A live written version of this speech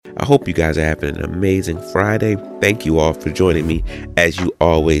I hope you guys are having an amazing Friday. Thank you all for joining me as you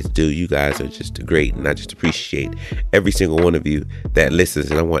always do. You guys are just great, and I just appreciate every single one of you that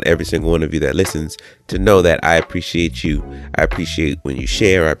listens. And I want every single one of you that listens to know that I appreciate you. I appreciate when you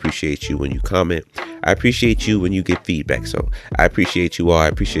share. I appreciate you when you comment. I appreciate you when you get feedback. So I appreciate you all. I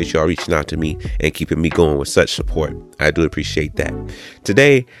appreciate you all reaching out to me and keeping me going with such support. I do appreciate that.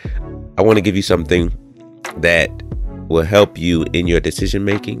 Today, I want to give you something that will help you in your decision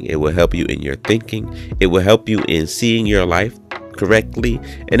making. It will help you in your thinking. It will help you in seeing your life correctly.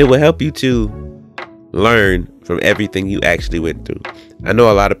 And it will help you to learn from everything you actually went through. I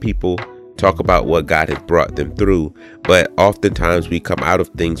know a lot of people talk about what God has brought them through, but oftentimes we come out of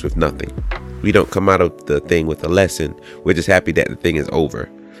things with nothing. We don't come out of the thing with a lesson. We're just happy that the thing is over.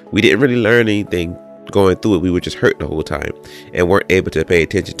 We didn't really learn anything going through it. We were just hurt the whole time and weren't able to pay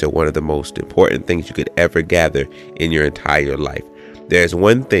attention to one of the most important things you could ever gather in your entire life. There's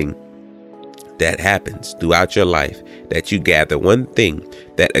one thing that happens throughout your life that you gather, one thing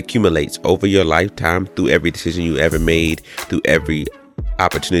that accumulates over your lifetime through every decision you ever made, through every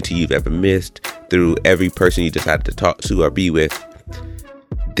opportunity you've ever missed, through every person you decided to talk to or be with.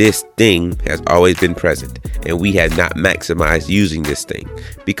 This thing has always been present, and we have not maximized using this thing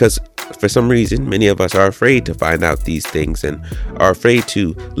because for some reason, many of us are afraid to find out these things and are afraid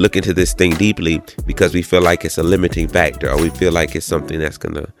to look into this thing deeply because we feel like it's a limiting factor, or we feel like it's something that's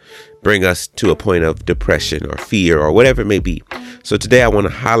going to bring us to a point of depression or fear or whatever it may be. So today I want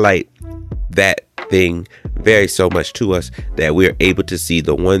to highlight that thing very so much to us that we're able to see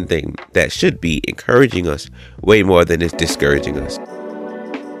the one thing that should be encouraging us way more than it's discouraging us.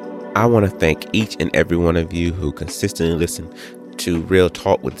 I want to thank each and every one of you who consistently listen to Real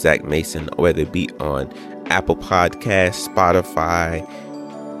Talk with Zach Mason, whether it be on Apple Podcasts, Spotify,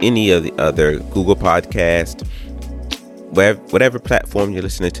 any of the other Google Podcasts, whatever platform you're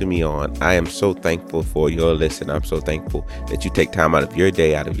listening to me on. I am so thankful for your listen. I'm so thankful that you take time out of your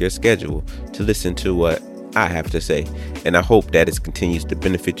day, out of your schedule to listen to what I have to say. And I hope that it continues to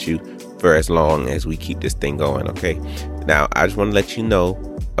benefit you for as long as we keep this thing going. Okay. Now, I just want to let you know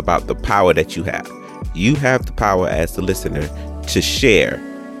about the power that you have. You have the power as the listener to share,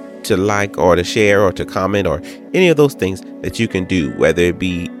 to like, or to share, or to comment, or any of those things that you can do, whether it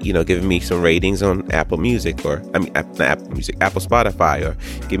be, giving me some ratings on Apple Music, or Apple Spotify, or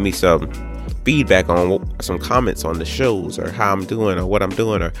give me some feedback on some comments on the shows, or how I'm doing, or what I'm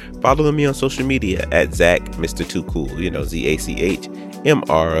doing, or following me on social media at Zach Mr. Too Cool, ZACHMR,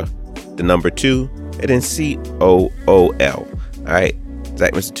 the number 2, and then COOL. All right,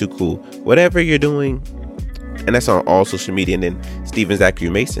 Zach Mr. Too Cool. Whatever you're doing. And that's on all social media. And then Stephen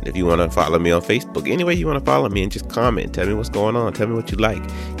Zachary Mason, if you want to follow me on Facebook. Anyway, you want to follow me and just comment. Tell me what's going on. Tell me what you like.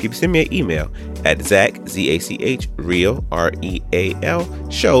 You can send me an email at Zach, ZACH, real,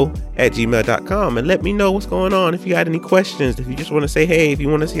 REAL, show @gmail.com. And let me know what's going on. If you got any questions, if you just want to say, hey, if you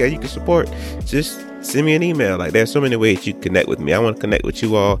want to see how you can support, just send me an email. Like, there's so many ways you can connect with me. I want to connect with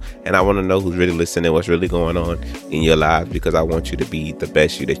you all, and I want to know who's really listening, what's really going on in your lives, because I want you to be the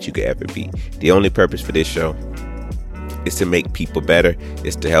best you that you could ever be. The only purpose for this show is to make people better,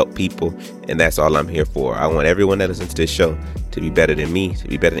 is to help people, and that's all I'm here for. I want everyone that listens to this show to be better than me, to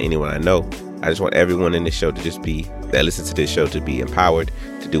be better than anyone I know. I just want everyone in this show to that listens to this show to be empowered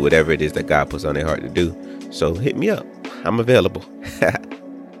to do whatever it is that God puts on their heart to do. So hit me up. I'm available.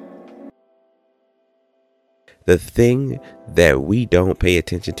 The thing that we don't pay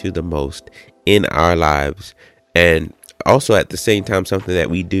attention to the most in our lives, and also at the same time something that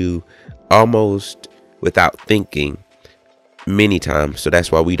we do almost without thinking many times, so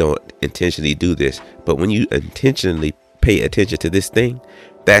that's why we don't intentionally do this. But when you intentionally pay attention to this thing,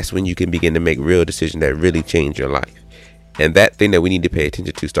 that's when you can begin to make real decisions that really change your life. And that thing that we need to pay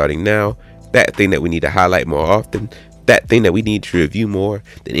attention to starting now, that thing that we need to highlight more often, that thing that we need to review more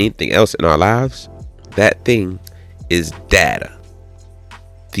than anything else in our lives, that thing is data.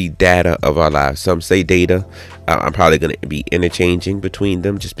 The data of our lives. Some say data. I'm probably going to be interchanging between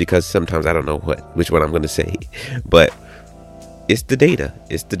them just because sometimes I don't know which one I'm going to say. But it's the data.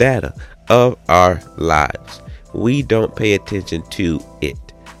 It's the data of our lives. We don't pay attention to it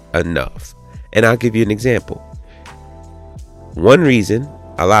enough. And I'll give you an example. One reason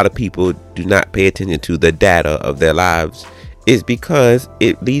a lot of people do not pay attention to the data of their lives is because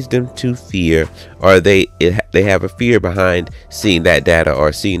it leads them to fear, or they have a fear behind seeing that data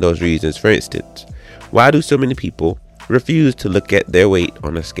or seeing those reasons. For instance, why do so many people refuse to look at their weight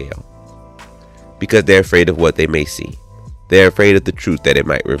on a scale? Because they're afraid of what they may see. They're afraid of the truth that it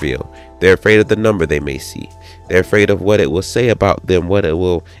might reveal. They're afraid of the number they may see. They're afraid of what it will say about them, what it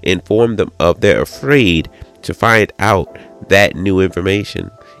will inform them of. They're afraid to find out that new information,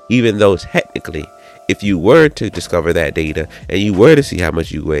 even though technically, if you were to discover that data and you were to see how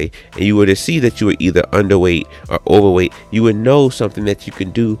much you weigh and you were to see that you were either underweight or overweight, you would know something that you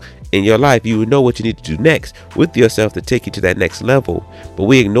can do in your life. You would know what you need to do next with yourself to take you to that next level. But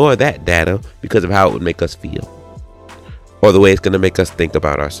we ignore that data because of how it would make us feel, or the way it's going to make us think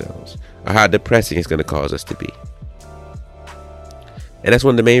about ourselves, or how depressing it's going to cause us to be. And that's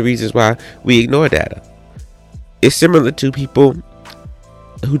one of the main reasons why we ignore data. It's similar to people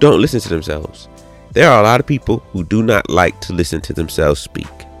who don't listen to themselves. There are a lot of people who do not like to listen to themselves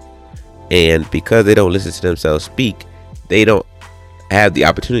speak. And because they don't listen to themselves speak, they don't have the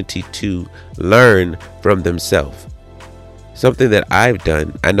opportunity to learn from themselves. Something that I've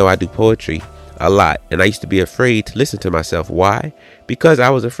done, I know I do poetry a lot, and I used to be afraid to listen to myself. Why? Because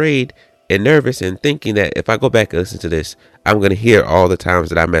I was afraid and nervous and thinking that if I go back and listen to this, I'm going to hear all the times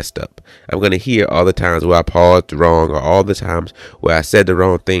that I messed up. I'm going to hear all the times where I paused wrong, or all the times where I said the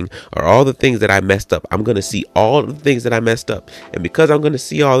wrong thing, or all the things that I messed up. I'm going to see all the things that I messed up. And because I'm going to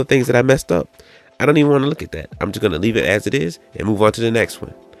see all the things that I messed up, I don't even want to look at that. I'm just going to leave it as it is and move on to the next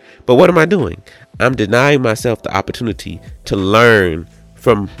one. But what am I doing? I'm denying myself the opportunity to learn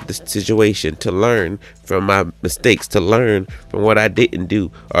from the situation, to learn from my mistakes, to learn from what I didn't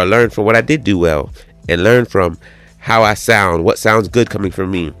do, or learn from what I did do well, and learn from how I sound, what sounds good coming from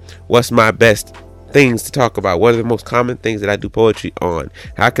me, what's my best things to talk about, what are the most common things that I do poetry on,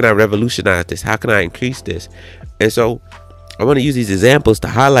 how can I revolutionize this, how can I increase this. And so I want to use these examples to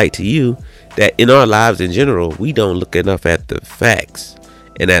highlight to you that in our lives in general, we don't look enough at the facts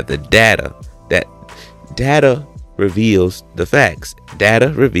and at the data. That data reveals the facts,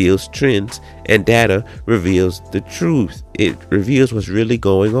 data reveals trends, and data reveals the truth. It reveals what's really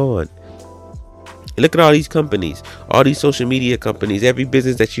going on. Look at all these companies, all these social media companies, every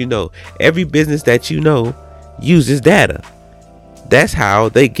business that you know uses data. That's how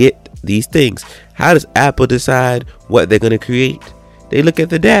they get these things. How does Apple decide what they're going to create? They look at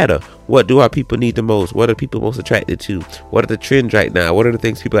the data. What do our people need the most? What are people most attracted to? What are the trends right now? What are the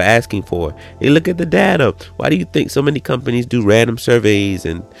things people are asking for? They look at the data. Why do you think so many companies do random surveys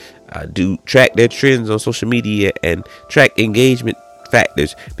and do track their trends on social media and track engagement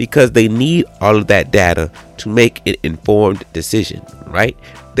factors? Because they need all of that data to make an informed decision, right?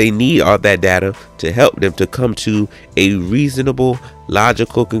 They need all that data to help them to come to a reasonable,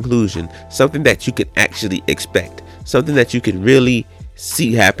 logical conclusion, something that you can actually expect, something that you can really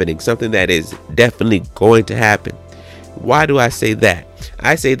see happening, something that is definitely going to happen. Why do I say that?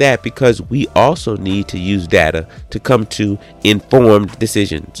 I say that because we also need to use data to come to informed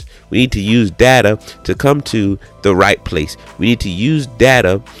decisions. We need to use data to come to the right place. We need to use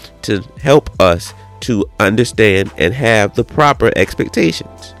data to help us to understand and have the proper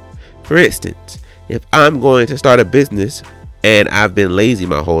expectations. For instance, if I'm going to start a business and I've been lazy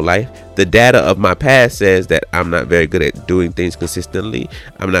my whole life, the data of my past says that I'm not very good at doing things consistently.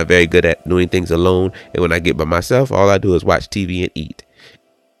 I'm not very good at doing things alone. And when I get by myself, all I do is watch TV and eat.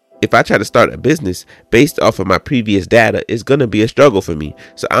 If I try to start a business based off of my previous data, it's going to be a struggle for me.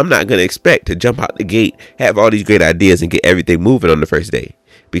 So I'm not going to expect to jump out the gate, have all these great ideas and get everything moving on the first day,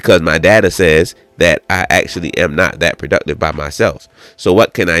 because my data says that I actually am not that productive by myself. So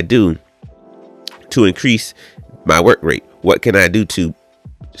what can I do to increase my work rate? What can I do to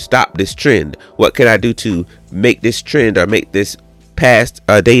stop this trend? What can I do to make this trend or make this past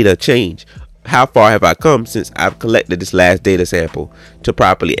data change? How far have I come since I've collected this last data sample to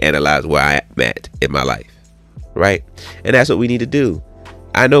properly analyze where I am at in my life, right? And that's what we need to do.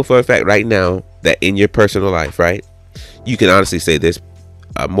 I know for a fact right now that in your personal life, right, you can honestly say this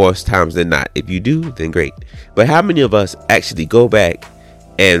most times than not. If you do, then great. But how many of us actually go back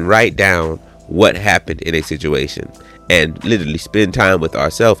and write down what happened in a situation and literally spend time with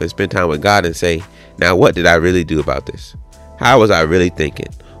ourselves and spend time with God and say, now what did I really do about this? How was I really thinking?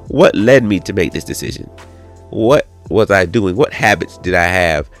 What led me to make this decision? What was I doing? What habits did I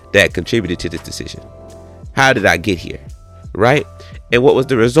have that contributed to this decision? How did I get here? Right? And what was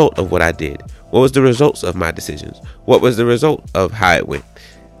the result of what I did? What was the results of my decisions? What was the result of how it went?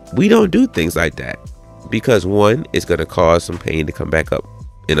 We don't do things like that because, one, it's going to cause some pain to come back up.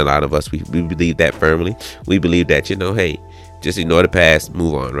 In a lot of us, we believe that firmly. We believe that, hey, just ignore the past,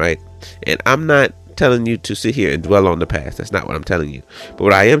 move on, right? And I'm not telling you to sit here and dwell on the past. That's not what I'm telling you. But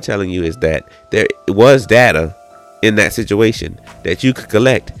what I am telling you is that there was data in that situation that you could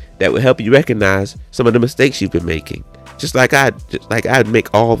collect that would help you recognize some of the mistakes you've been making. Just like I'd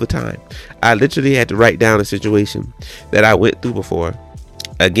make all the time. I literally had to write down a situation that I went through before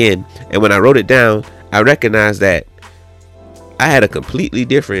again. And when I wrote it down, I recognized that I had a completely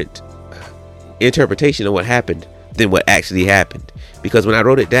different interpretation of what happened than what actually happened. Because when I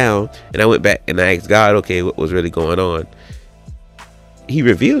wrote it down and I went back and I asked God, okay, what was really going on? He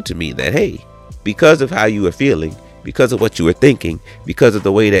revealed to me that, hey, because of how you were feeling, because of what you were thinking, because of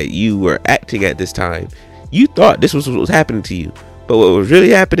the way that you were acting at this time, you thought this was what was happening to you. But what was really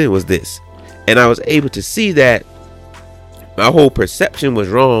happening was this. And I was able to see that my whole perception was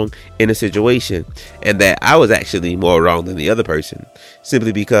wrong in a situation, and that I was actually more wrong than the other person,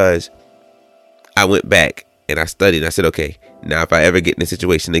 simply because I went back and I studied and I said, okay, now if I ever get in a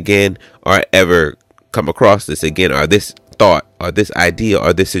situation again, or I ever come across this again, or this thought or this idea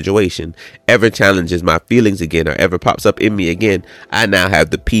or this situation ever challenges my feelings again, or ever pops up in me again, I now have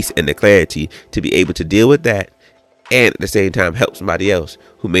the peace and the clarity to be able to deal with that, and at the same time help somebody else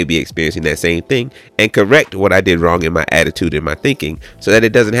who may be experiencing that same thing, and correct what I did wrong in my attitude and my thinking, so that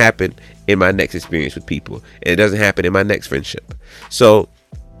it doesn't happen in my next experience with people, and it doesn't happen in my next friendship. So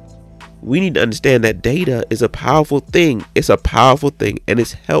we need to understand that data is a powerful thing. It's a powerful thing, and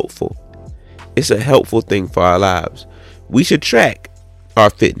it's helpful. It's a helpful thing for our lives. We should track our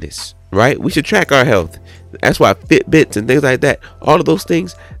fitness, right? We should track our health. That's why Fitbits and things like that, all of those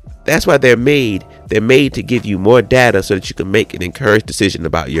things, that's why they're made. They're made to give you more data so that you can make an encouraged decision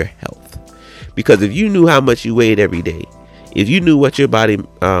about your health. Because if you knew how much you weighed every day, if you knew what your body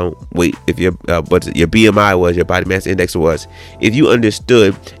weight, if your your BMI was, your body mass index was, if you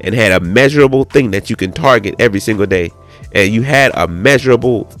understood and had a measurable thing that you can target every single day, and you had a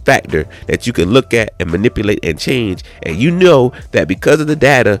measurable factor that you can look at and manipulate and change, and you know that because of the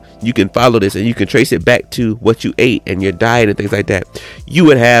data you can follow this and you can trace it back to what you ate and your diet and things like that, you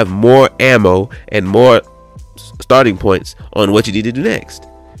would have more ammo and more starting points on what you need to do next.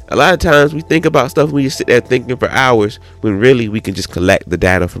 A lot of times we think about stuff, we just sit there thinking for hours, when really we can just collect the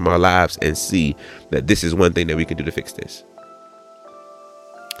data from our lives and see that this is one thing that we can do to fix this.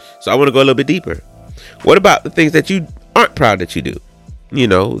 So I want to go a little bit deeper. What about the things that you aren't proud that you do? You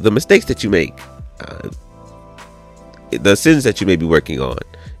know, the mistakes that you make, the sins that you may be working on,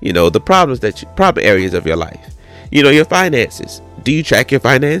 you know, the problem areas of your life, you know, your finances. Do you track your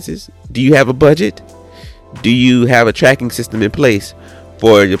finances? Do you have a budget? Do you have a tracking system in place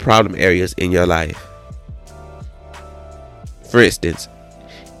for your problem areas in your life? For instance,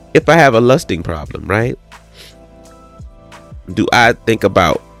 if I have a lusting problem, right? Do I think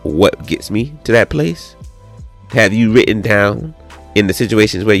about what gets me to that place? Have you written down in the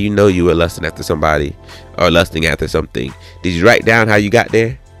situations where you know you were lusting after somebody or lusting after something? Did you write down how you got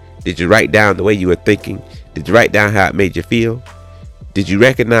there? Did you write down the way you were thinking? Did you write down how it made you feel? Did you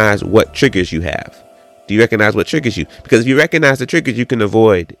recognize what triggers you have? Do you recognize what triggers you? Because if you recognize the triggers, you can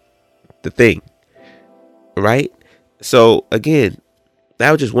avoid the thing, right? So again,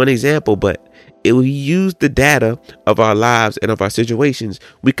 that was just one example, but if we use the data of our lives and of our situations,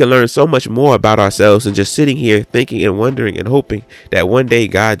 we can learn so much more about ourselves than just sitting here thinking and wondering and hoping that one day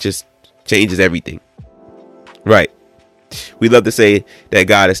God just changes everything. Right. We love to say that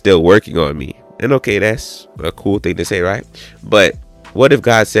God is still working on me. And okay, that's a cool thing to say, right? But what if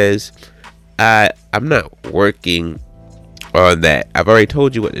God says, I'm not working on that. I've already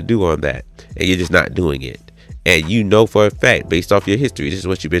told you what to do on that, and you're just not doing it. And you know for a fact, based off your history, this is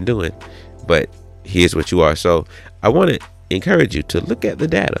what you've been doing. But here's what you are. So I want to encourage you to look at the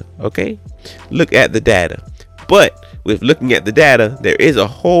data. Okay, look at the data. But with looking at the data, there is a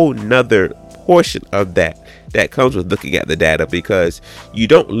whole nother portion of that comes with looking at the data, because you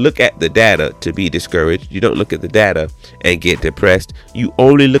don't look at the data to be discouraged. You don't look at the data and get depressed. You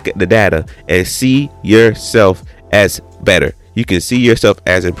only look at the data and see yourself as better. You can see yourself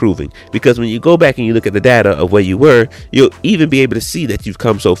as improving, because when you go back and you look at the data of where you were, you'll even be able to see that you've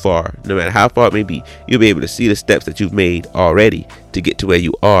come so far. No matter how far it may be, you'll be able to see the steps that you've made already to get to where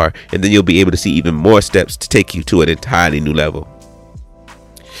you are, and then you'll be able to see even more steps to take you to an entirely new level.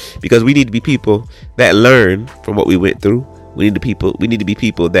 Because we need to be people that learn from what we went through. We need to be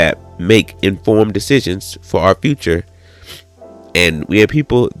people that make informed decisions for our future, and we are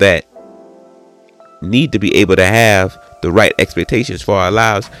people that need to be able to have the right expectations for our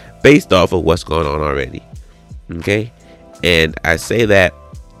lives based off of what's going on already. Okay. And I say that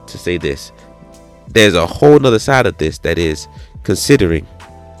to say this: there's a whole nother side of this, that is considering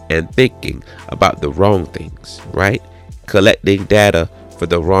and thinking about the wrong things, right? Collecting data for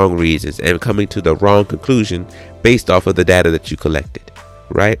the wrong reasons and coming to the wrong conclusion based off of the data that you collected,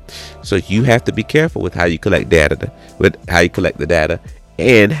 right? So you have to be careful with how you collect data,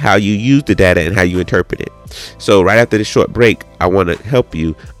 and how you use the data and how you interpret it. So right after this short break, I want to help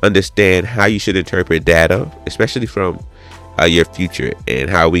you understand how you should interpret data, especially from your future, and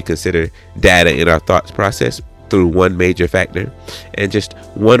how we consider data in our thoughts process through one major factor, and just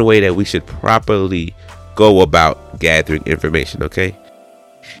one way that we should properly go about gathering information, okay?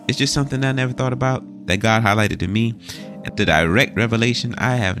 It's just something I never thought about that God highlighted to me at the direct revelation.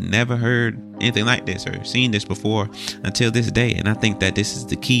 I have never heard anything like this or seen this before until this day. And I think that this is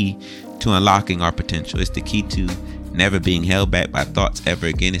the key to unlocking our potential. It's the key to never being held back by thoughts ever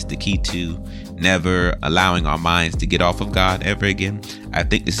again. It's the key to never allowing our minds to get off of God ever again. I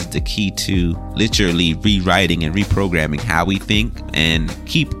think this is the key to literally rewriting and reprogramming how we think and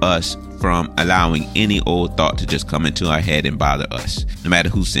keep us from allowing any old thought to just come into our head and bother us, no matter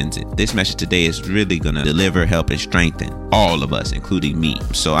who sends it. This message today is really going to deliver, help, and strengthen all of us, including me.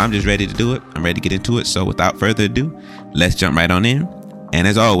 So I'm just ready to do it. I'm ready to get into it. So without further ado, let's jump right on in. And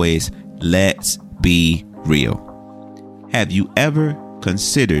as always, let's be real. Have you ever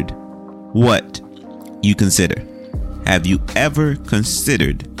considered what you consider? Have you ever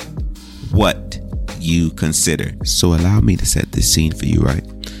considered what you consider? So allow me to set this scene for you, right?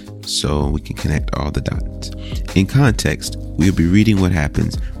 So we can connect all the dots. In context, we'll be reading what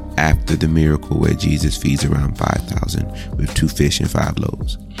happens after the miracle where Jesus feeds around 5,000 with 2 fish and 5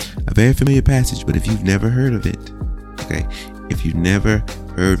 loaves. A very familiar passage, but if you've never heard of it, okay, if you've never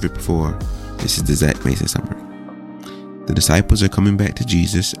heard of it before, this is the Zach Mason summary. The disciples are coming back to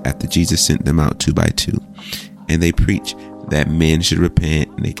Jesus after Jesus sent them out 2 by 2, and they preach that men should repent,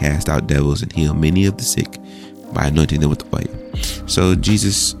 and they cast out devils and heal many of the sick by anointing them with oil. So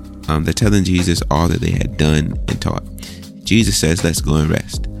they're telling Jesus all that they had done and taught. Jesus says, let's go and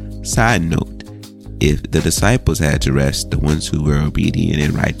rest. Side note, if the disciples had to rest, the ones who were obedient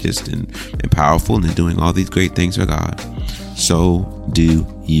and righteous and powerful and doing all these great things for God, so do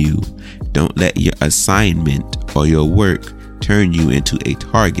you. Don't let your assignment or your work turn you into a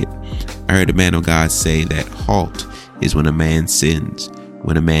target. I heard a man of God say that halt is when a man sins,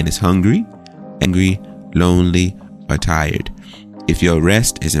 when a man is hungry, angry, lonely, or tired. If your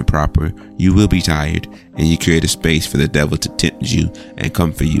rest isn't proper, you will be tired, and you create a space for the devil to tempt you and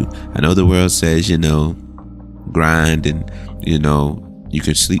come for you. I know the world says, grind and, you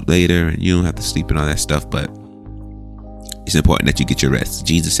can sleep later and you don't have to sleep and all that stuff, but it's important that you get your rest.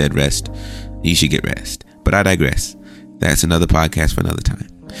 Jesus said rest. You should get rest. But I digress. That's another podcast for another time.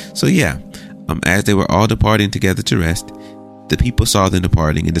 So as they were all departing together to rest, the people saw them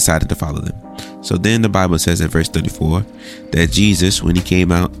departing and decided to follow them. So then the Bible says in verse 34 that Jesus, when he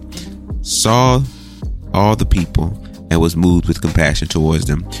came out, saw all the people and was moved with compassion towards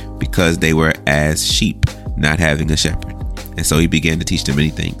them because they were as sheep, not having a shepherd. And so he began to teach them many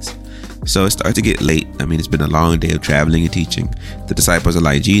things. So it started to get late. It's been a long day of traveling and teaching. The disciples are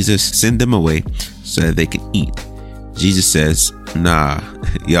like, Jesus, send them away so that they can eat. Jesus says, nah,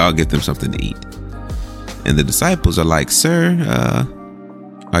 y'all get them something to eat. And the disciples are like, sir,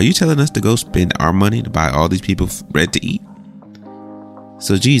 are you telling us to go spend our money to buy all these people bread to eat?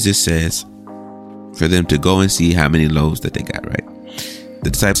 So Jesus says for them to go and see how many loaves that they got, right? The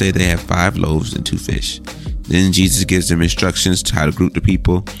disciples say they have 5 loaves and 2 fish. Then Jesus gives them instructions to how to group the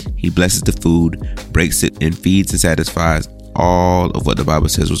people. He blesses the food, breaks it, and feeds and satisfies all of what the Bible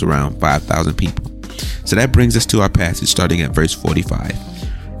says was around 5,000 people. So that brings us to our passage starting at verse 45.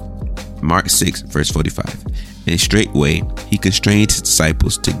 Mark 6, verse 45. And straightway he constrained his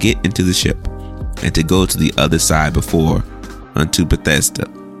disciples to get into the ship and to go to the other side before unto Bethsaida,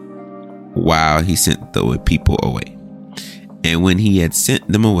 while he sent the people away. And when he had sent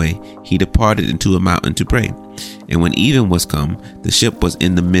them away, he departed into a mountain to pray. And when even was come, the ship was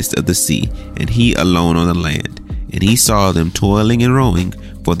in the midst of the sea, and he alone on the land. And he saw them toiling and rowing,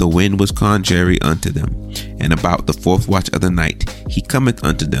 for the wind was contrary unto them. And about the 4th watch of the night, he cometh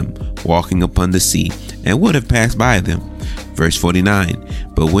unto them, walking upon the sea, and would have passed by them. Verse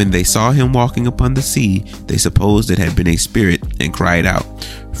 49. But when they saw him walking upon the sea, they supposed it had been a spirit, and cried out.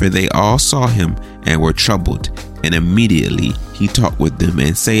 For they all saw him, and were troubled. And immediately he talked with them,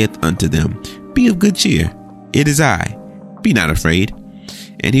 and saith unto them, Be of good cheer, it is I, be not afraid.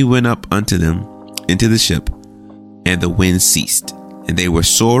 And he went up unto them into the ship, and the wind ceased. And they were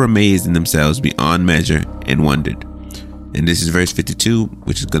sore amazed in themselves beyond measure, and wondered. And this is verse 52,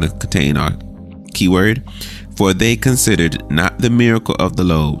 which is going to contain our keyword. For they considered not the miracle of the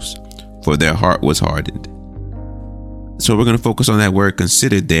loaves, for their heart was hardened. So we're going to focus on that word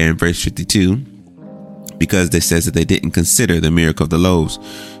considered there in verse 52, because it says that they didn't consider the miracle of the loaves.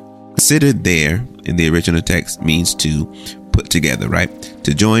 Considered there in the original text means to put together, right?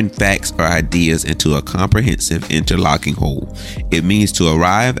 To join facts or ideas into a comprehensive interlocking whole. It means to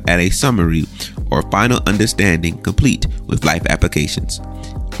arrive at a summary or final understanding complete with life applications.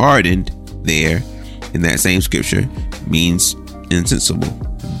 Hardened there in that same scripture means insensible,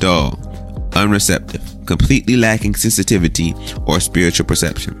 dull, unreceptive, completely lacking sensitivity or spiritual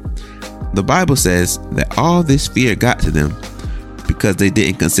perception. the Bible says that all this fear got to them because they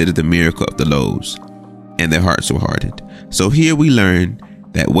didn't consider the miracle of the loaves, and their hearts were hardened. So here we learn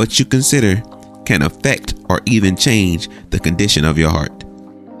that what you consider can affect or even change the condition of your heart.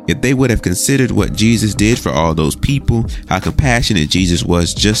 If they would have considered what Jesus did for all those people, how compassionate Jesus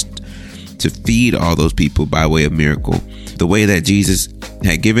was just to feed all those people by way of miracle, the way that Jesus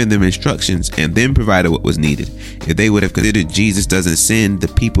had given them instructions and then provided what was needed. If they would have considered Jesus doesn't send the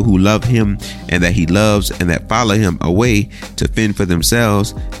people who love him and that he loves and that follow him away to fend for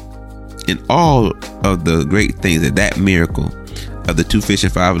themselves, and all of the great things that miracle of the 2 fish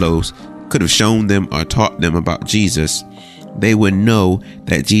and 5 loaves could have shown them or taught them about Jesus, they would know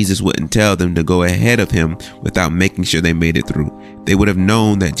that Jesus wouldn't tell them to go ahead of him without making sure they made it through. They would have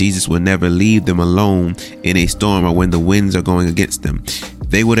known that Jesus would never leave them alone in a storm or when the winds are going against them.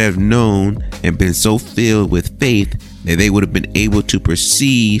 They would have known and been so filled with faith that they would have been able to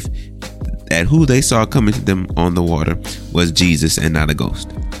perceive that who they saw coming to them on the water was Jesus and not a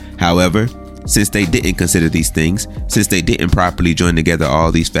ghost. However, since they didn't consider these things, since they didn't properly join together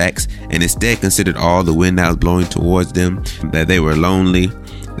all these facts and instead considered all the wind that was blowing towards them, that they were lonely,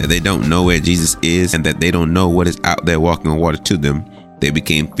 that they don't know where Jesus is, and that they don't know what is out there walking on water to them, they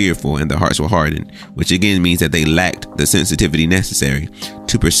became fearful and their hearts were hardened, which again means that they lacked the sensitivity necessary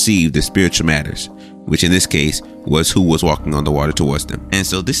to perceive the spiritual matters, which in this case was who was walking on the water towards them. And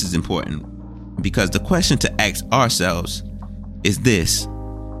so this is important because the question to ask ourselves is this: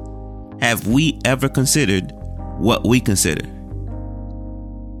 have we ever considered what we consider?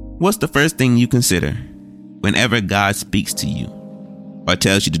 What's the first thing you consider whenever God speaks to you or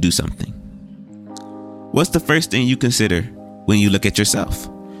tells you to do something? What's the first thing you consider when you look at yourself,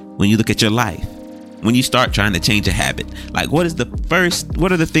 when you look at your life, when you start trying to change a habit? Like, what are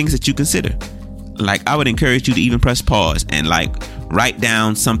the things that you consider? Like, I would encourage you to even press pause and write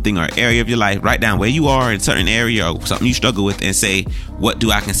down something or area of your life, write down where you are in a certain area or something you struggle with and say, what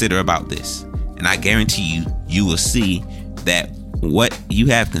do I consider about this? And I guarantee you will see that what you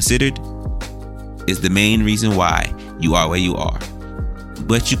have considered is the main reason why you are where you are.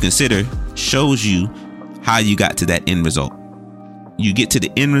 What you consider shows you how you got to that end result. You get to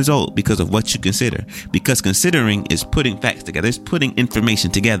the end result because of what you consider, because considering is putting facts together. It's putting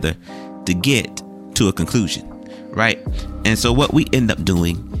information together to get to a conclusion, right? And so what we end up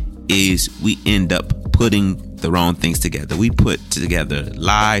doing is we end up putting the wrong things together. We put together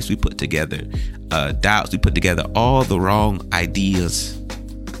lies, we put together doubts, we put together all the wrong ideas,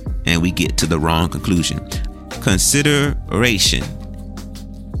 and we get to the wrong conclusion. Consideration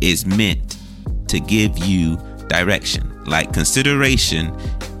is meant to give you direction. Like, consideration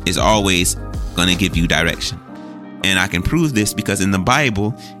is always going to give you direction. And I can prove this because in the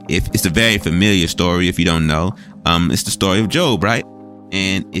Bible, if it's a very familiar story, if you don't know, it's the story of Job, right?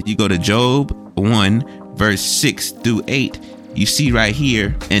 And if you go to Job 1, verse 6 through 8, you see right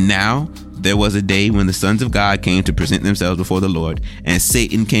here, and now there was a day when the sons of God came to present themselves before the Lord, and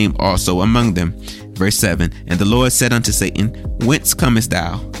Satan came also among them. Verse 7, and the Lord said unto Satan, whence comest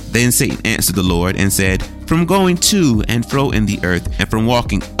thou? Then Satan answered the Lord and said, from going to and fro in the earth, and from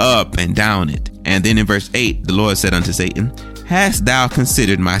walking up and down it. And then in verse 8, the Lord said unto Satan, hast thou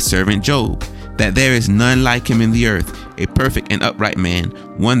considered my servant Job, that there is none like him in the earth, a perfect and upright man,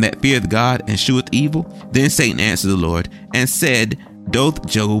 one that feareth God and sheweth evil? Then Satan answered the Lord and said, doth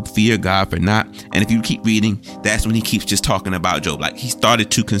Job fear God for naught? And if you keep reading, that's when he keeps just talking about Job. Like, he started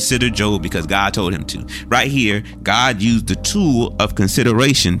to consider Job because God told him to. Right here, God used the tool of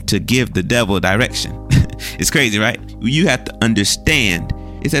consideration to give the devil direction. It's crazy, right? You have to understand.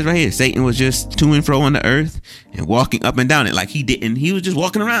 It says right here, Satan was just to and fro on the earth and walking up and down it. Like, he was just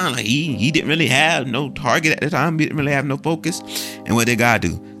walking around. Like, he didn't really have no target at the time. He didn't really have no focus. And what did God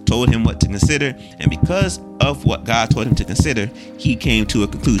do? Told him what to consider, and because of what God told him to consider, he came to a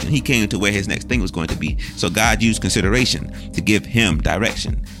conclusion. He came to where his next thing was going to be. So God used consideration to give him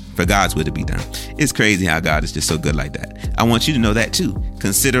direction for God's will to be done. It's crazy how God is just so good like that. I want you to know that too.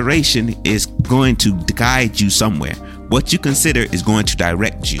 Consideration is going to guide you somewhere. What you consider is going to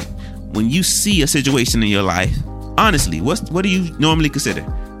direct you. When you see a situation in your life, honestly, what do you normally consider?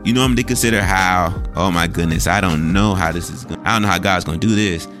 You normally consider how, oh my goodness, I don't know how God's going to do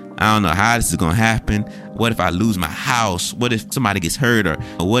this. I don't know how this is going to happen. What if I lose my house? What if somebody gets hurt? Or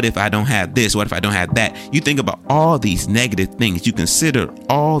what if I don't have this? What if I don't have that? You think about all these negative things. You consider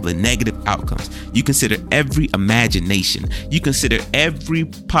all the negative outcomes. You consider every imagination. You consider every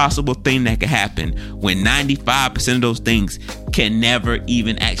possible thing that could happen when 95% of those things can never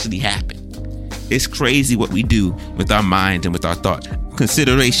even actually happen. It's crazy what we do with our minds and with our thoughts.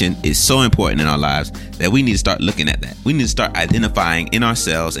 Consideration is so important in our lives that we need to start looking at that. We need to start identifying in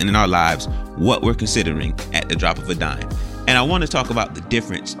ourselves and in our lives what we're considering at the drop of a dime. And I want to talk about the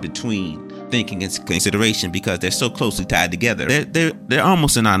difference between thinking and consideration because they're so closely tied together. They're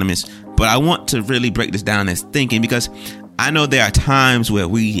almost synonymous, but I want to really break this down as thinking because I know there are times where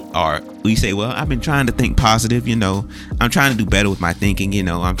we say, well, I've been trying to think positive, I'm trying to do better with my thinking,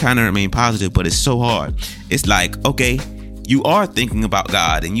 I'm trying to remain positive, but it's so hard. It's like, okay, you are thinking about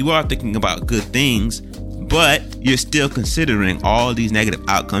God and you are thinking about good things, but you're still considering all these negative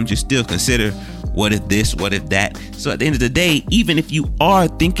outcomes. You still consider what if this, what if that. So at the end of the day, even if you are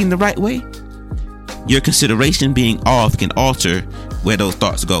thinking the right way, your consideration being off can alter where those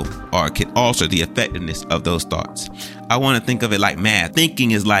thoughts go or can alter the effectiveness of those thoughts. I want to think of it like math.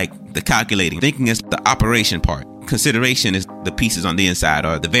 Thinking is like the calculating. Thinking is the operation part. Consideration is the pieces on the inside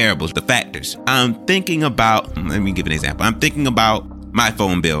or the variables, the factors. I'm thinking about, let me give an example. I'm thinking about my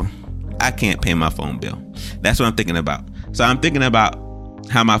phone bill. I can't pay my phone bill. That's what I'm thinking about. So I'm thinking about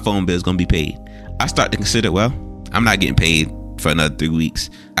how my phone bill is going to be paid. I start to consider, well, I'm not getting paid for another 3 weeks.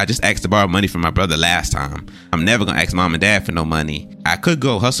 I just asked to borrow money from my brother last time. I'm never going to ask mom and dad for no money. I could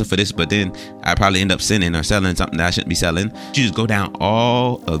go hustle for this, but then I probably end up sinning or selling something that I shouldn't be selling. You just go down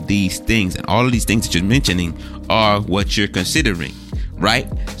all of these things, and all of these things that you're mentioning are what you're considering, right?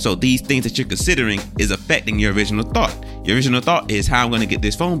 So these things that you're considering is affecting your original thought. Your original thought is how I'm going to get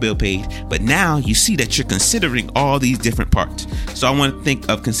this phone bill paid. But now you see that you're considering all these different parts. So I want to think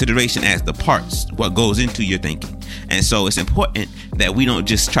of consideration as the parts, what goes into your thinking. And so it's important that we don't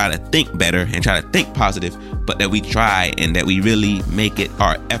just try to think better and try to think positive, but that we try and that we really make it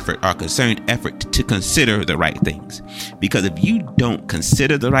our effort, our concerned effort to consider the right things. Because if you don't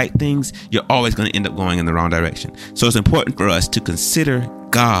consider the right things, you're always going to end up going in the wrong direction. So it's important for us to consider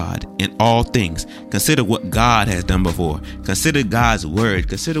God in all things. Consider what God has done before. Consider God's word.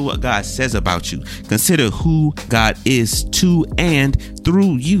 Consider what God says about you. Consider who God is to and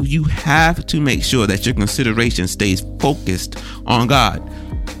through you. You have to make sure that your consideration stays focused on God.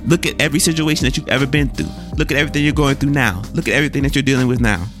 Look at every situation that you've ever been through. Look at everything you're going through now. Look at everything that you're dealing with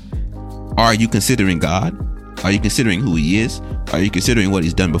now. Are you considering God? Are you considering who he is? Are you considering what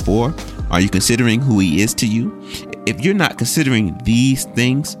he's done before? Are you considering who he is to you? If you're not considering these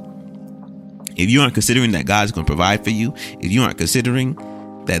things, if you aren't considering that God's going to provide for you, if you aren't considering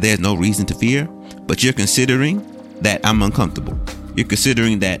that there's no reason to fear, but you're considering that I'm uncomfortable, you're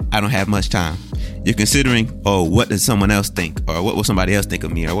considering that I don't have much time, you're considering, oh, what does someone else think? Or what will somebody else think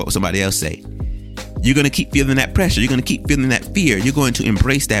of me? Or what will somebody else say? You're going to keep feeling that pressure. You're going to keep feeling that fear. You're going to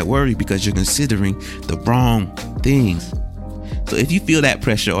embrace that worry because you're considering the wrong things. So if you feel that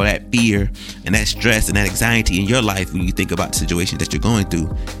pressure or that fear and that stress and that anxiety in your life when you think about the situation that you're going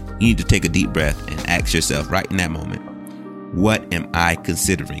through, you need to take a deep breath and ask yourself right in that moment, what am I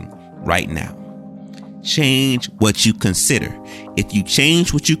considering right now? Change what you consider. If you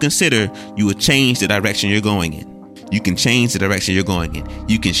change what you consider, you will change the direction you're going in. You can change the direction you're going in.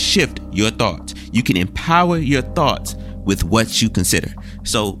 You can shift your thoughts. You can empower your thoughts with what you consider.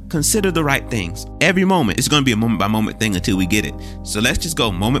 So consider the right things. Every moment, it's going to be a moment by moment thing until we get it. So let's just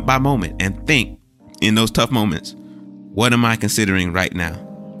go moment by moment and think in those tough moments, what am I considering right now?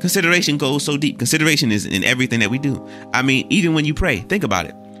 Consideration goes so deep. Consideration is in everything that we do. I mean, even when you pray, think about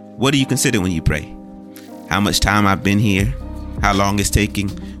it. What do you consider when you pray? How much time I've been here? How long it's taking?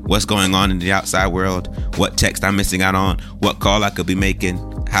 What's going on in the outside world? What text I'm missing out on? What call I could be making?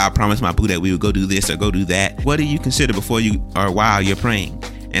 How I promised my boo that we would go do this or go do that. What do you consider before you or while you're praying?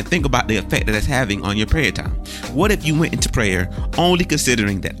 And think about the effect that it's having on your prayer time. What if you went into prayer only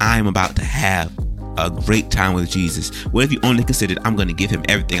considering that I'm about to have a great time with Jesus? What if you only considered I'm going to give him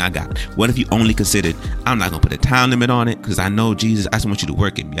everything I got? What if you only considered I'm not going to put a time limit on it because I know Jesus, I just want you to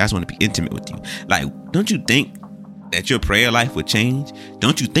work in me. I just want to be intimate with you. Like, don't you think that your prayer life would change?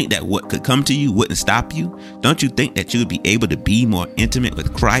 Don't you think that what could come to you wouldn't stop you? Don't you think that you would be able to be more intimate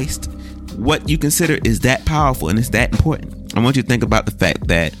with Christ? What you consider is that powerful and it's that important. I want you to think about the fact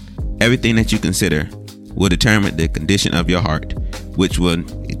that everything that you consider will determine the condition of your heart, which will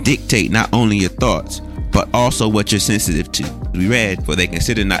dictate not only your thoughts, but also what you're sensitive to. We read, for they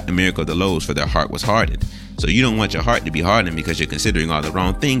considered not the miracle of the loaves, for their heart was hardened. So you don't want your heart to be hardened because you're considering all the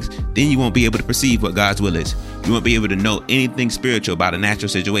wrong things. Then you won't be able to perceive what God's will is. You won't be able to know anything spiritual about a natural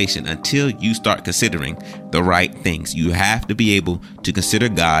situation until you start considering the right things. You have to be able to consider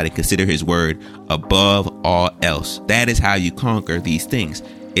God and consider his word above all else. That is how you conquer these things.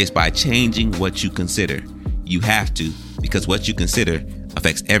 It's by changing what you consider. You have to, because what you consider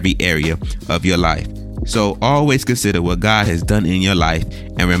affects every area of your life. So always consider what God has done in your life,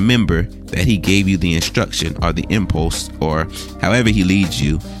 and remember that he gave you the instruction or the impulse, or however he leads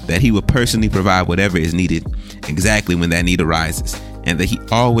you, that he will personally provide whatever is needed exactly when that need arises, and that he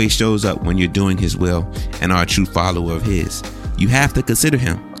always shows up when you're doing his will and are a true follower of his. You have to consider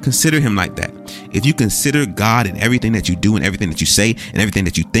him. Consider him like that. If you consider God in everything that you do and everything that you say and everything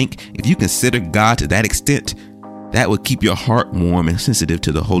that you think, if you consider God to that extent, that will keep your heart warm and sensitive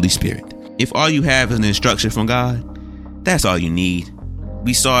to the Holy Spirit. If all you have is an instruction from God, that's all you need.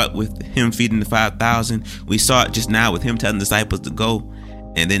 We saw it with him feeding the 5,000. We saw it just now with him telling the disciples to go.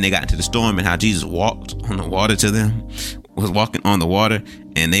 And then they got into the storm and how Jesus walked on the water to them, was walking on the water,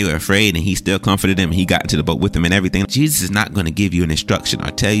 and they were afraid, and he still comforted them, and he got into the boat with them and everything. Jesus is not going to give you an instruction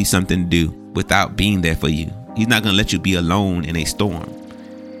or tell you something to do without being there for you. He's not going to let you be alone in a storm.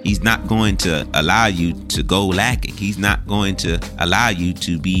 He's not going to allow you to go lacking. He's not going to allow you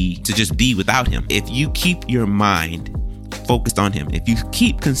to just be without him. If you keep your mind focused on him, if you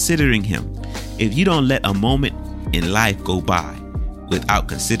keep considering him, if you don't let a moment in life go by without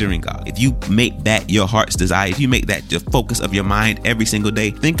considering God, if you make that your heart's desire, if you make that the focus of your mind every single day,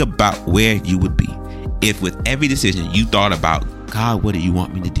 think about where you would be if with every decision you thought about, God, what do you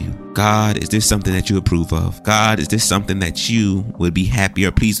want me to do? God, is this something that you approve of? God, is this something that you would be happy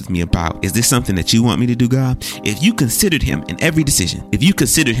or pleased with me about? Is this something that you want me to do, God? If you considered him in every decision, if you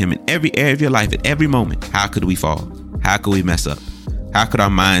considered him in every area of your life at every moment, how could we fall? How could we mess up? How could our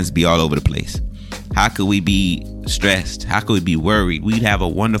minds be all over the place? How could we be stressed? How could we be worried? We'd have a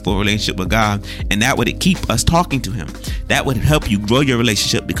wonderful relationship with God, and that would keep us talking to him. That would help you grow your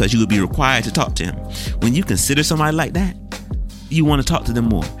relationship because you would be required to talk to him. When you consider somebody like that, you want to talk to them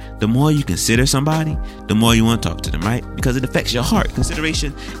more. The more you consider somebody, the more you want to talk to them, right? Because it affects your heart.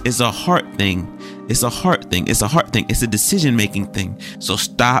 Consideration is a heart thing. It's a heart thing. It's a heart thing. It's a decision-making thing. So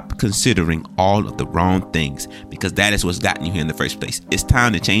stop considering all of the wrong things, because that is what's gotten you here in the first place. It's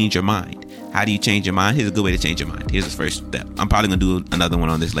time to change your mind. How do you change your mind? Here's a good way to change your mind. Here's the first step. I'm probably going to do another one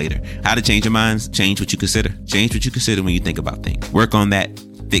on this later. How to change your minds? Change what you consider. Change what you consider when you think about things. Work on that.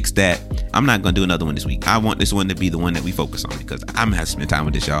 Fix that. I'm not going to do another one this week. I want this one to be the one that we focus on, because I'm going to have to spend time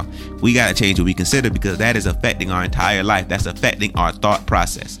with this, y'all. We got to change what we consider, because that is affecting our entire life. That's affecting our thought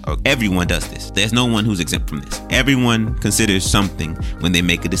process. Everyone does this. There's no one who's exempt from this. Everyone considers something when they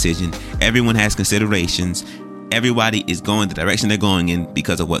make a decision. Everyone has considerations. Everybody is going the direction they're going in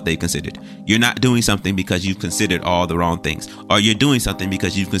because of what they considered. You're not doing something because you've considered all the wrong things, or you're doing something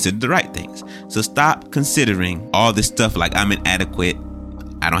because you've considered the right things. So stop considering all this stuff like I'm inadequate.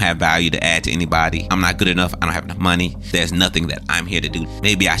 I don't have value to add to anybody. I'm not good enough. I don't have enough money. There's nothing that I'm here to do.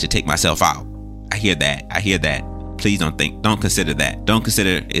 Maybe I should take myself out. I hear that. Please don't consider that. Don't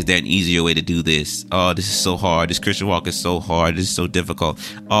consider, is there an easier way to do this? Oh, this is so hard. This Christian walk is so hard. This is so difficult.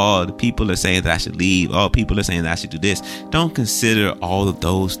 Oh, the people are saying that I should leave. Oh, people are saying that I should do this. Don't consider all of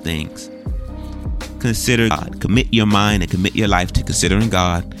those things. Consider God. Commit your mind and commit your life to considering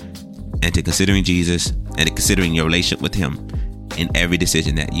God, and to considering Jesus, and to considering your relationship with him in every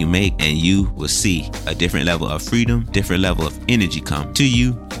decision that you make, and you will see a different level of freedom, different level of energy come to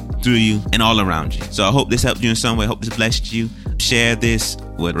you, through you, and all around you. So I hope this helped you in some way. I hope this blessed you. Share this,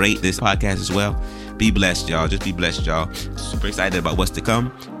 would rate this podcast as well. Be blessed, y'all. Just be blessed, y'all. Super excited about what's to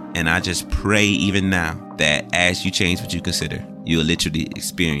come. And I just pray even now that as you change what you consider, you'll literally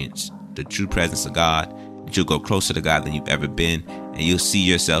experience the true presence of God. That you'll go closer to God than you've ever been. And you'll see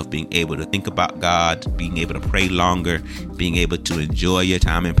yourself being able to think about God, being able to pray longer, being able to enjoy your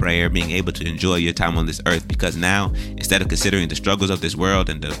time in prayer, being able to enjoy your time on this earth. Because now, instead of considering the struggles of this world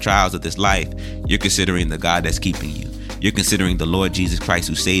and the trials of this life, you're considering the God that's keeping you. You're considering the Lord Jesus Christ,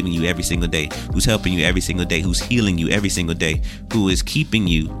 who's saving you every single day, who's helping you every single day, who's healing you every single day, who is keeping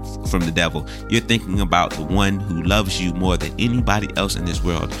you from the devil. You're thinking about the one who loves you more than anybody else in this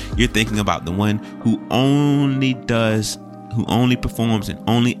world. You're thinking about the one who only performs and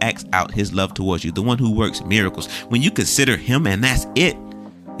only acts out his love towards you, the one who works miracles. When you consider him and that's it,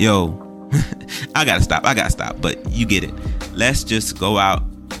 yo, I gotta stop, but you get it. Let's just go out.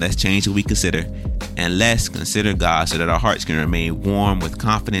 Let's change what we consider, and let's consider God so that our hearts can remain warm with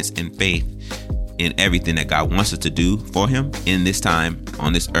confidence and faith in everything that God wants us to do for him in this time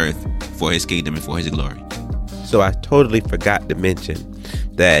on this earth, for his kingdom and for his glory. So I totally forgot to mention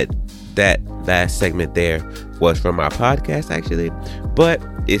that last segment there was from our podcast, actually, but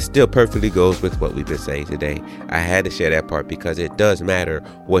it still perfectly goes with what we've been saying today. I had to share that part because it does matter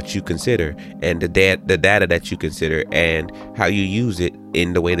what you consider, and the data that you consider, and how you use it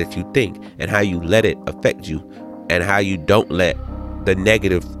in the way that you think, and how you let it affect you, and how you don't let the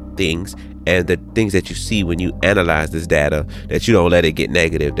negative things and the things that you see when you analyze this data, that you don't let it get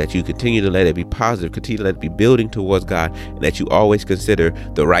negative, that you continue to let it be positive, continue to let it be building towards God, and that you always consider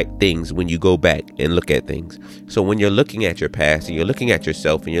the right things when you go back and look at things. So when you're looking at your past and you're looking at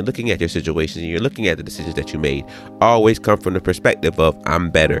yourself and you're looking at your situations and you're looking at the decisions that you made, always come from the perspective of I'm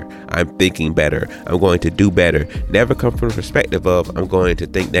better, I'm thinking better, I'm going to do better. Never come from the perspective of I'm going to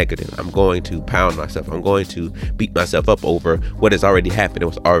think negative, I'm going to pound myself, I'm going to beat myself up over what has already happened, it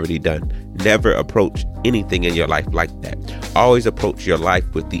was already done. Never approach anything in your life like that. Always approach your life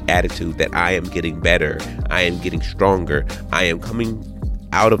with the attitude that I am getting better, I am getting stronger, I am coming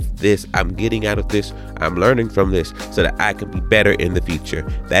out of this, I'm getting out of this, I'm learning from this so that I can be better in the future.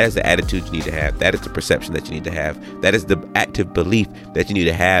 That is the attitude you need to have. That is the perception that you need to have. That is the active belief that you need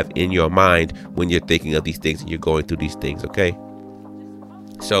to have in your mind when you're thinking of these things and you're going through these things, okay?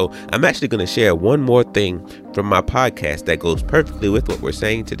 So I'm actually going to share one more thing from my podcast that goes perfectly with what we're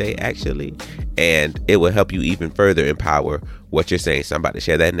saying today, actually, and it will help you even further empower what you're saying. So I'm about to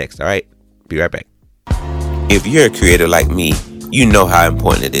share that next. All right, be right back. If you're a creator like me, you know how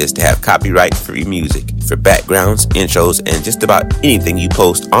important it is to have copyright-free music for backgrounds, intros, and just about anything you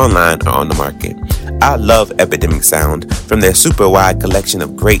post online or on the market. I love Epidemic Sound. From their super wide collection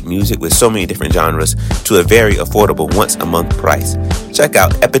of great music with so many different genres to a very affordable once-a-month price. Check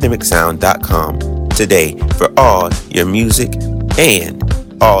out epidemicsound.com today for all your music and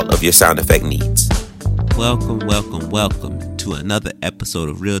all of your sound effect needs. Welcome to another episode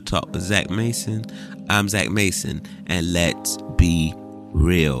of Real Talk with Zach Mason. I'm Zach Mason, and let's be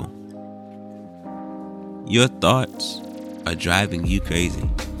real. Your thoughts are driving you crazy.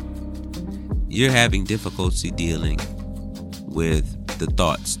 You're having difficulty dealing with the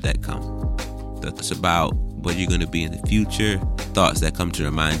thoughts that come. Thoughts about what you're going to be in the future, thoughts that come to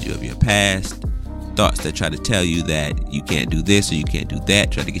remind you of your past, thoughts that try to tell you that you can't do this or you can't do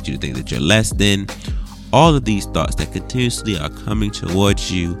that, try to get you to think that you're less than. All of these thoughts that continuously are coming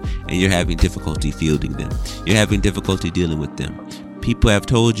towards you, and you're having difficulty fielding them. You're having difficulty dealing with them. People have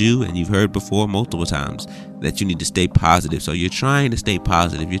told you, and you've heard before multiple times, that you need to stay positive. So you're trying to stay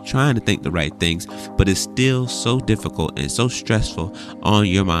positive. You're trying to think the right things, but it's still so difficult and so stressful on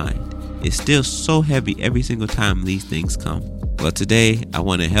your mind. It's still so heavy every single time these things come. Well, today I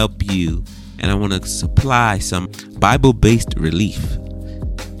want to help you, and I want to supply some Bible-based relief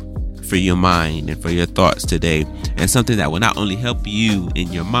for your mind and for your thoughts today, and something that will not only help you in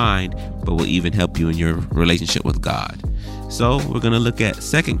your mind, but will even help you in your relationship with God. So we're going to look at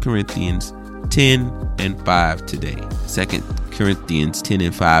 2 Corinthians 10 and 5 today. 2 Corinthians 10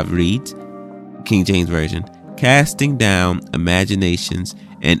 and 5 reads, King James Version, casting down imaginations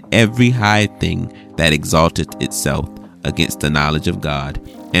and every high thing that exalteth itself against the knowledge of God,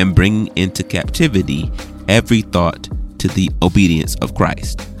 and bringing into captivity every thought to the obedience of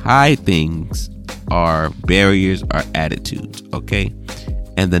Christ. High things are barriers, are attitudes, okay?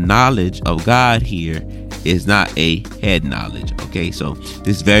 And the knowledge of God here is not a head knowledge, okay? So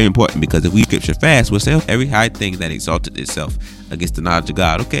this is very important, because if we scripture fast, we'll say every high thing that exalted itself against the knowledge of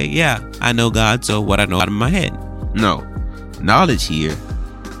God. Okay, yeah, I know God, so what I know out of my head. No, knowledge here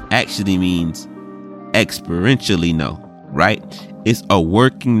actually means experientially know, right? It's a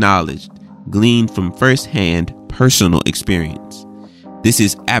working knowledge gleaned from firsthand personal experience. This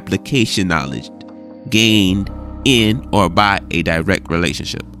is application knowledge gained in or by a direct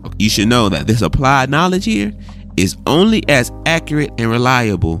relationship. You should know that this applied knowledge here is only as accurate and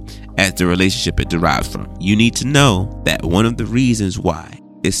reliable as the relationship it derives from. You need to know that one of the reasons why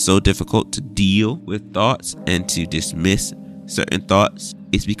it's so difficult to deal with thoughts and to dismiss certain thoughts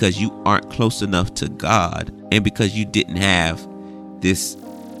is because you aren't close enough to God, and because you didn't have this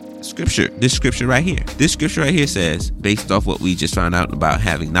scripture right here. This scripture right here says, based off what we just found out about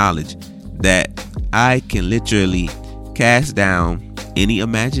having knowledge, that I can literally cast down any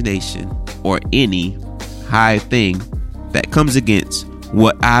imagination or any high thing that comes against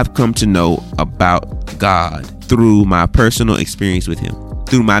what I've come to know about God through my personal experience with Him,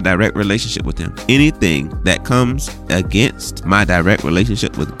 through my direct relationship with Him. Anything that comes against my direct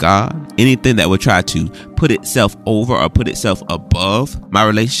relationship with God, anything that would try to put itself over or put itself above my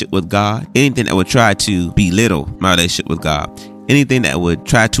relationship with God, anything that would try to belittle my relationship with God, anything that would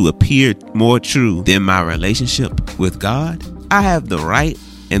try to appear more true than my relationship with God, I have the right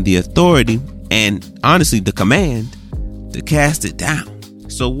and the authority and honestly the command to cast it down.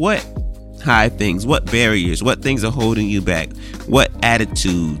 So what high things, what barriers, what things are holding you back, what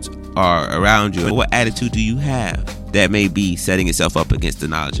attitudes are around you, what attitude do you have that may be setting itself up against the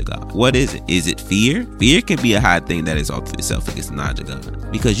knowledge of God. What is it? Is it fear? Fear can be a high thing that is off itself against the knowledge of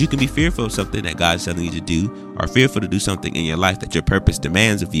God, because you can be fearful of something that God is telling you to do, or fearful to do something in your life that your purpose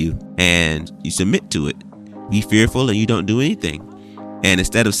demands of you, and you submit to it. Be fearful and you don't do anything. And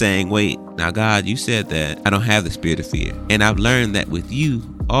instead of saying, wait, now God, you said that I don't have the spirit of fear. And I've learned that with you,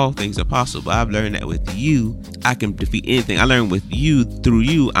 all things are possible. I've learned that with you, I can defeat anything. I learned with you, through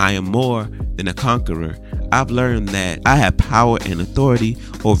you, I am more than a conqueror. I've learned that I have power and authority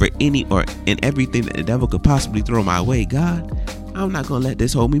over any or in everything that the devil could possibly throw my way. God, I'm not going to let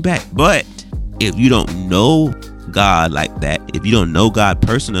this hold me back. But if you don't know God like that, if you don't know God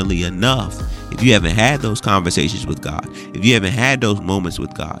personally enough, if you haven't had those conversations with God, if you haven't had those moments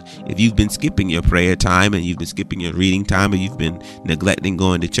with God, if you've been skipping your prayer time and you've been skipping your reading time, and you've been neglecting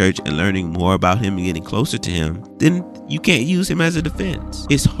going to church and learning more about him and getting closer to him, then you can't use him as a defense.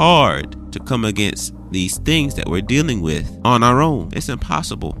 It's hard to come against these things that we're dealing with on our own. It's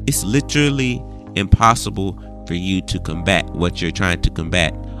impossible. It's literally impossible for you to combat what you're trying to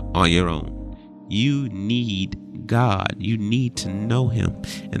combat on your own. You need God. You need to know him.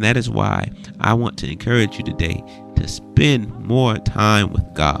 And that is why I want to encourage you today to spend more time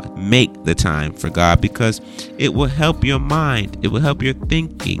with God. Make the time for God, because it will help your mind. It will help your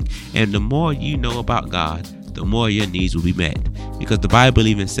thinking. And the more you know about God, the more your needs will be met. Because the Bible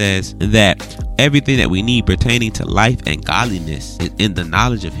even says that everything that we need pertaining to life and godliness is in the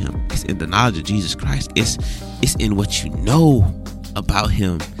knowledge of him. It's in the knowledge of Jesus Christ. It's in what you know about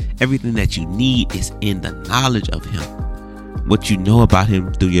him. Everything that you need is in the knowledge of him. What you know about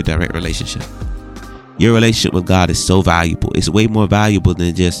him through your direct relationship. Your relationship with God is so valuable. It's way more valuable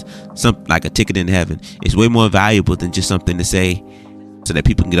than just something like a ticket into heaven. It's way more valuable than just something to say so that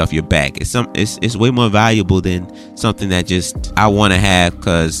people can get off your back. It's way more valuable than something that just I want to have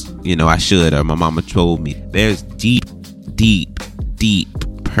because, I should, or my mama told me. There's deep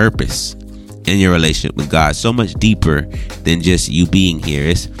purpose in your relationship with God, so much deeper than just you being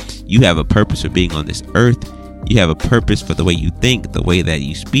here. You have a purpose for being on this earth. You have a purpose for the way you think, the way that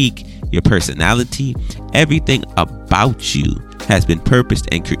you speak, your personality. Everything about you has been purposed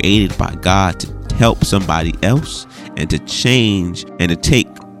and created by God to help somebody else and to change and to take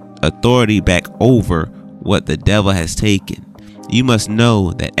authority back over what the devil has taken. You must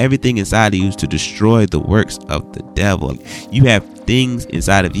know that everything inside of you is to destroy the works of the devil. You have things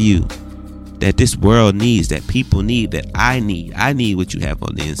inside of you that this world needs, that people need, that I need. I need what you have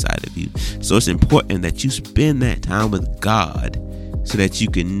on the inside of you. So it's important that you spend that time with God so that you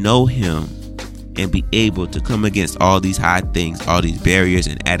can know him and be able to come against all these high things, all these barriers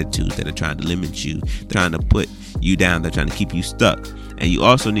and attitudes that are trying to limit you, trying to put you down, they're trying to keep you stuck. And you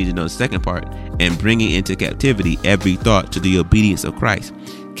also need to know the second part, and bringing into captivity every thought to the obedience of Christ.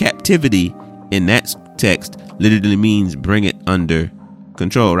 Captivity in that text literally means bring it under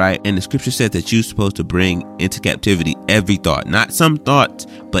control, right? And the scripture says that you're supposed to bring into captivity every thought, not some thoughts,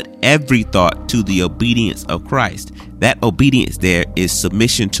 but every thought to the obedience of Christ. That obedience there is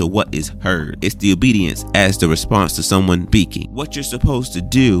submission to what is heard. It's the obedience as the response to someone speaking. What you're supposed to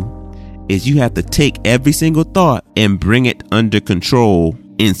do is you have to take every single thought and bring it under control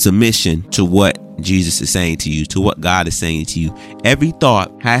in submission to what Jesus is saying to you, to what God is saying to you. Every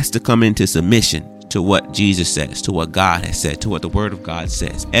thought has to come into submission to what Jesus says, to what God has said, to what the word of God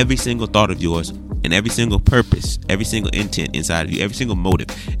says. Every single thought of yours and every single purpose, every single intent inside of you, every single motive,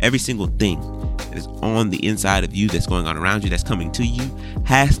 every single thing that is on the inside of you, that's going on around you, that's coming to you,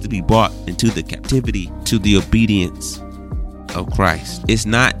 has to be brought into the captivity to the obedience of Christ. It's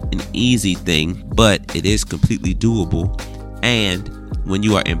not an easy thing, but it is completely doable. And when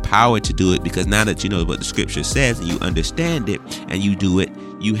you are empowered to do it, because now that you know what the scripture says and you understand it and you do it,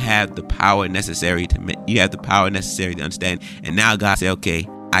 you have the power necessary to understand. And now God said, okay,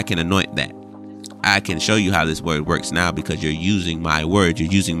 I can anoint that. I can show you how this word works now because you're using my word.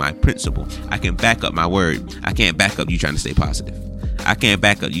 You're using my principle. I can back up my word. I can't back up you trying to stay positive. I can't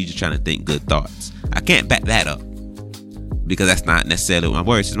back up you just trying to think good thoughts. I can't back that up because that's not necessarily what my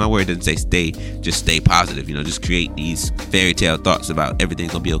word says. My word doesn't say stay positive, just create these fairy tale thoughts about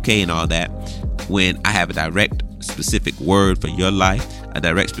everything's gonna be okay and all that, when I have a direct specific word for your life, a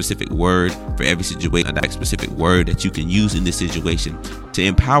direct specific word for every situation, a direct specific word that you can use in this situation to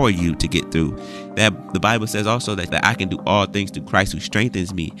empower you to get through. That the Bible says also that I can do all things through Christ who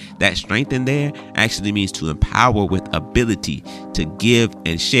strengthens me. That strengthen there actually means to empower with ability, to give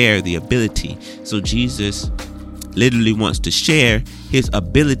and share the ability. So Jesus literally wants to share his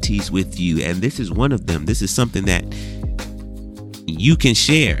abilities with you, and this is one of them. This is something that you can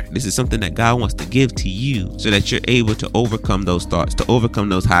share. This is something that God wants to give to you so that you're able to overcome those thoughts, to overcome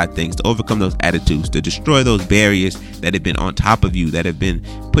those high things, to overcome those attitudes, to destroy those barriers that have been on top of you, that have been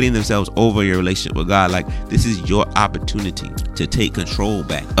putting themselves over your relationship with God. Like, this is your opportunity to take control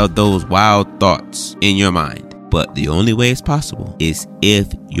back of those wild thoughts in your mind. But the only way it's possible is if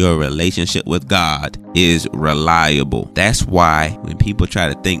your relationship with God is reliable. That's why when people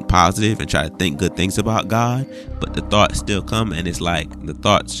try to think positive and try to think good things about God, but the thoughts still come and it's like the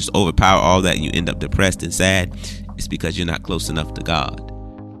thoughts just overpower all that and you end up depressed and sad, it's because you're not close enough to God.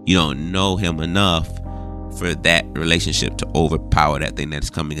 You don't know him enough for that relationship to overpower that thing that's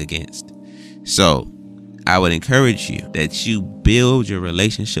coming against. So I would encourage you that you build your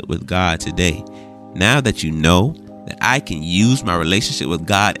relationship with God today. Now that you know that I can use my relationship with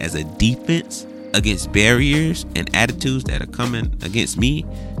God as a defense against barriers and attitudes that are coming against me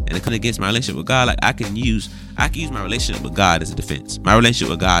and are coming against my relationship with God, like I can use my relationship with God as a defense. My relationship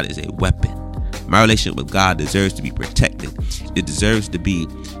with God is a weapon. My relationship with God deserves to be protected. It deserves to be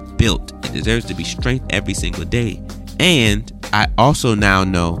built. It deserves to be strengthened every single day. And I also now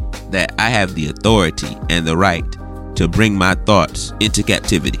know that I have the authority and the right to bring my thoughts into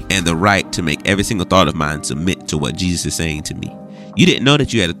captivity and the right to make every single thought of mine submit to what Jesus is saying to me. You didn't know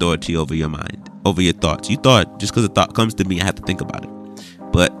that you had authority over your mind, over your thoughts. You thought just because a thought comes to me, I have to think about it.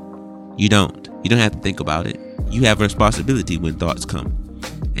 But you don't. You don't have to think about it. You have a responsibility when thoughts come.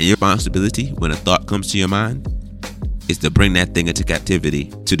 And your responsibility when a thought comes to your mind is to bring that thing into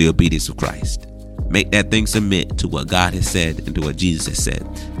captivity to the obedience of Christ. Make that thing submit to what God has said and to what Jesus has said.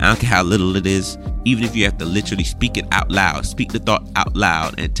 I don't care how little it is, even if you have to literally speak it out loud, speak the thought out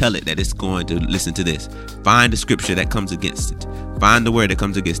loud and tell it that it's going to listen to this. Find the scripture that comes against it. Find the word that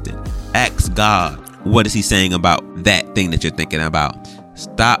comes against it. Ask God, what is he saying about that thing that you're thinking about?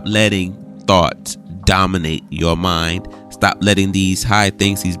 Stop letting thoughts dominate your mind. Stop letting these high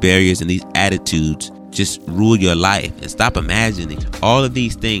things, these barriers and these attitudes just rule your life, and stop imagining all of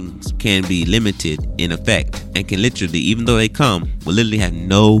these things can be limited in effect and can literally, even though they come, will literally have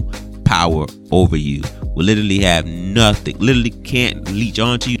no power over you, will literally have nothing, literally can't leech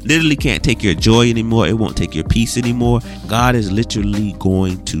onto you, literally can't take your joy anymore. It won't take your peace anymore. God is literally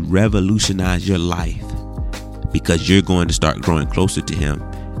going to revolutionize your life because you're going to start growing closer to him.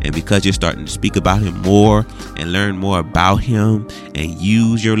 And because you're starting to speak about him more and learn more about him and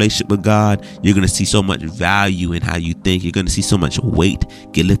use your relationship with God, you're going to see so much value in how you think. You're going to see so much weight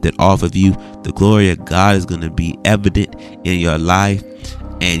get lifted off of you. The glory of God is going to be evident in your life.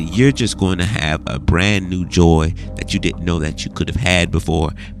 And you're just going to have a brand new joy that you didn't know that you could have had before,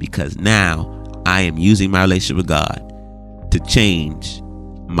 because now I am using my relationship with God to change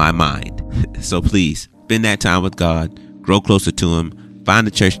my mind. So please spend that time with God, grow closer to him. Find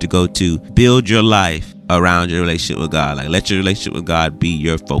a church to go to. Build your life around your relationship with God. Like, let your relationship with God be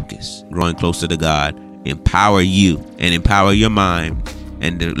your focus. Growing closer to God, empower you and empower your mind,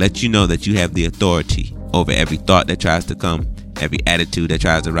 and to let you know that you have the authority over every thought that tries to come, every attitude that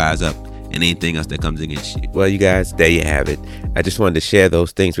tries to rise up, and anything else that comes against you. Well, you guys, there you have it. I just wanted to share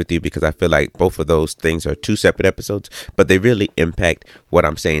those things with you because I feel like both of those things are two separate episodes, but they really impact what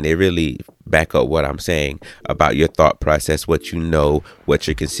I'm saying. They really back up what I'm saying about your thought process, what you know, what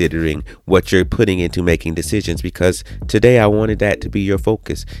you're considering, what you're putting into making decisions, because today I wanted that to be your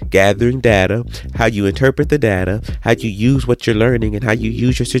focus. Gathering data, how you interpret the data, how you use what you're learning, and how you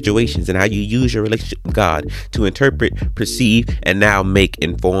use your situations and how you use your relationship with God to interpret, perceive, and now make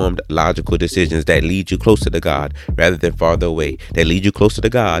informed, logical decisions that lead you closer to God rather than farther away, that lead you closer to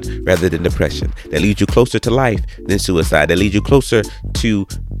God rather than depression, that lead you closer to life than suicide, that lead you closer to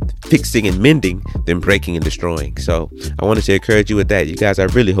fixing and mending than breaking and destroying. So I wanted to encourage you with that. You guys, I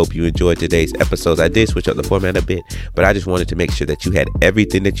really hope you enjoyed today's episodes. I did switch up the format a bit, but I just wanted to make sure that you had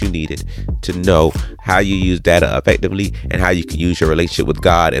everything that you needed to know how you use data effectively and how you can use your relationship with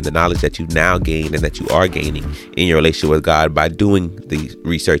God and the knowledge that you've now gained and that you are gaining in your relationship with God by doing the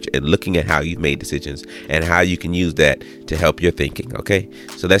research and looking at how you've made decisions and how you can use that to help your thinking. Okay,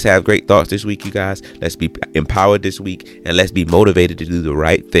 so let's have great thoughts this week, you guys. Let's be empowered this week, and let's be motivated to do the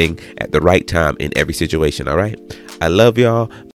right thing at the right time in every situation. All right, I love y'all.